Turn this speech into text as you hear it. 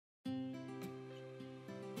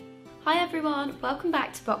Hi everyone, welcome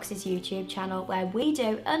back to Box's YouTube channel where we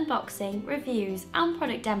do unboxing, reviews and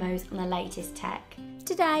product demos on the latest tech.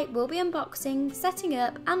 Today we'll be unboxing, setting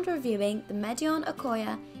up and reviewing the Medion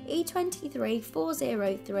Akoya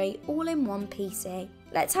E23403 all-in-one PC.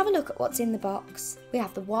 Let's have a look at what's in the box. We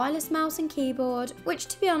have the wireless mouse and keyboard, which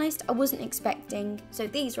to be honest I wasn't expecting, so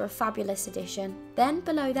these are a fabulous addition. Then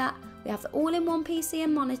below that we have the all-in-one PC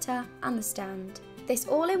and monitor and the stand. This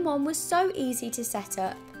all-in-one was so easy to set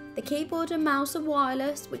up. The keyboard and mouse are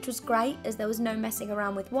wireless, which was great as there was no messing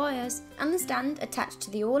around with wires, and the stand attached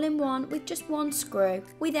to the all-in-one with just one screw.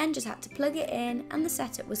 We then just had to plug it in and the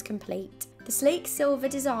setup was complete. The sleek silver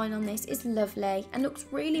design on this is lovely and looks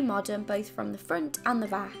really modern both from the front and the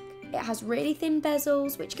back. It has really thin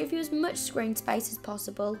bezels which give you as much screen space as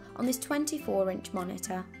possible on this 24-inch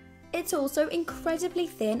monitor. It's also incredibly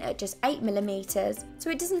thin at just 8mm, so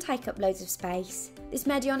it doesn't take up loads of space. This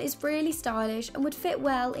Medion is really stylish and would fit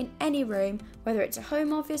well in any room, whether it's a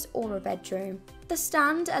home office or a bedroom. The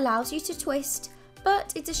stand allows you to twist,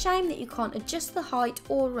 but it's a shame that you can't adjust the height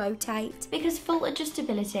or rotate, because full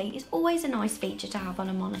adjustability is always a nice feature to have on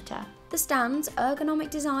a monitor. The stand's ergonomic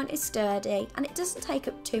design is sturdy and it doesn't take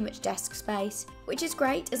up too much desk space, which is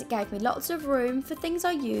great as it gave me lots of room for things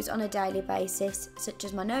I use on a daily basis, such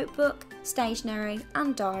as my notebook, stationery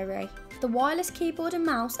and diary. The wireless keyboard and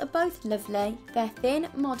mouse are both lovely. Their thin,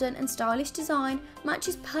 modern and stylish design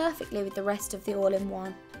matches perfectly with the rest of the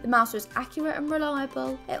all-in-one. The mouse was accurate and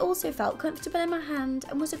reliable, it also felt comfortable in my hand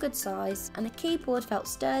and was a good size, and the keyboard felt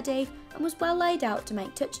sturdy and was well laid out to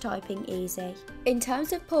make touch typing easy. In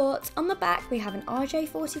terms of ports, on the back we have an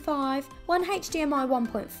RJ45, one HDMI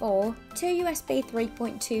 1.4, two USB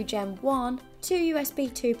 3.2 Gen 1, two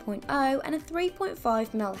USB 2.0 and a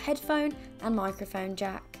 3.5mm headphone and microphone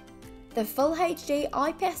jack. The full HD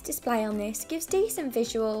IPS display on this gives decent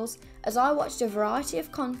visuals, as I watched a variety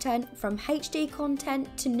of content from HD content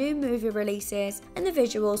to new movie releases and the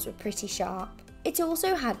visuals were pretty sharp. It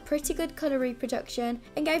also had pretty good colour reproduction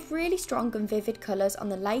and gave really strong and vivid colours on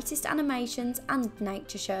the latest animations and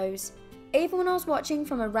nature shows. Even when I was watching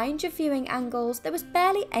from a range of viewing angles, there was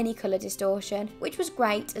barely any colour distortion, which was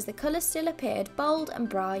great as the colours still appeared bold and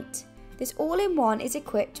bright. This all-in-one is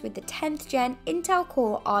equipped with the 10th gen Intel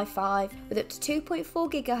Core i5 with up to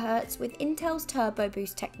 2.4 GHz with Intel's Turbo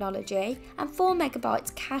Boost technology and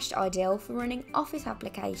 4MB cached, ideal for running office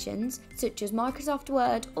applications such as Microsoft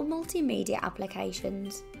Word or multimedia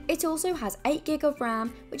applications. It also has 8GB of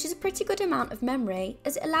RAM, which is a pretty good amount of memory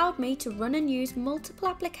as it allowed me to run and use multiple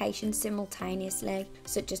applications simultaneously,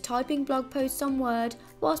 such as typing blog posts on Word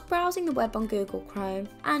whilst browsing the web on Google Chrome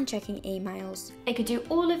and checking emails. It could do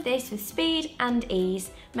all of this with speed and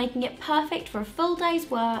ease, making it perfect for a full day's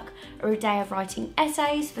work or a day of writing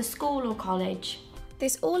essays for school or college.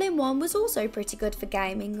 This all-in-one was also pretty good for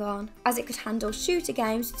gaming on, as it could handle shooter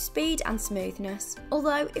games with speed and smoothness.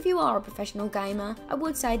 Although if you are a professional gamer, I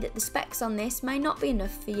would say that the specs on this may not be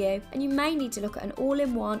enough for you and you may need to look at an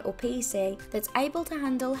all-in-one or PC that's able to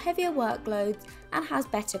handle heavier workloads and has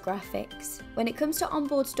better graphics. When it comes to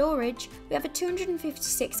onboard storage, we have a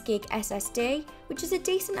 256GB SSD, which is a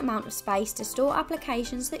decent amount of space to store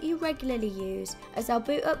applications that you regularly use, as they'll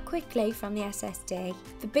boot up quickly from the SSD.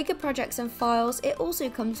 For bigger projects and files, it also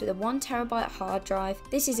comes with a 1TB hard drive.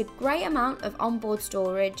 This is a great amount of onboard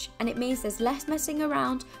storage, and it means there's less messing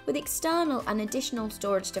around with external and additional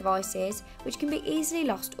storage devices, which can be easily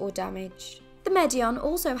lost or damaged. The Medion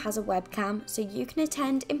also has a webcam, so you can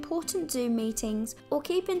attend important Zoom meetings or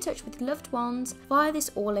keep in touch with loved ones via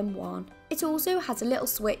this all-in-one. It also has a little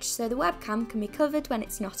switch so the webcam can be covered when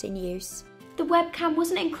it's not in use. The webcam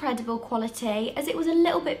wasn't incredible quality as it was a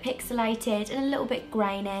little bit pixelated and a little bit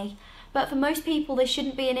grainy, but for most people this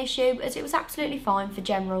shouldn't be an issue as it was absolutely fine for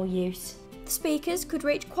general use. The speakers could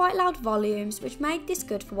reach quite loud volumes, which made this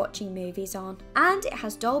good for watching movies on. And it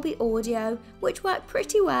has Dolby audio, which worked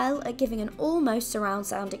pretty well at giving an almost surround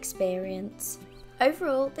sound experience.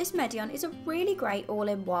 Overall, this Medion is a really great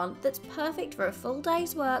all-in-one that's perfect for a full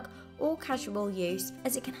day's work or casual use,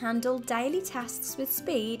 as it can handle daily tasks with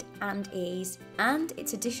speed and ease. And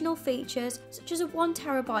its additional features, such as a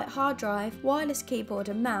 1TB hard drive, wireless keyboard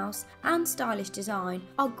and mouse, and stylish design,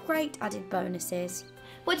 are great added bonuses.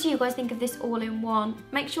 What do you guys think of this all-in-one?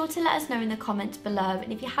 Make sure to let us know in the comments below,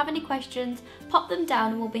 and if you have any questions, pop them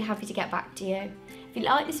down and we'll be happy to get back to you. If you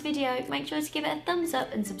like this video, make sure to give it a thumbs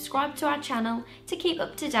up and subscribe to our channel to keep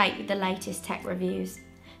up to date with the latest tech reviews.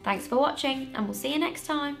 Thanks for watching and we'll see you next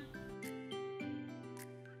time.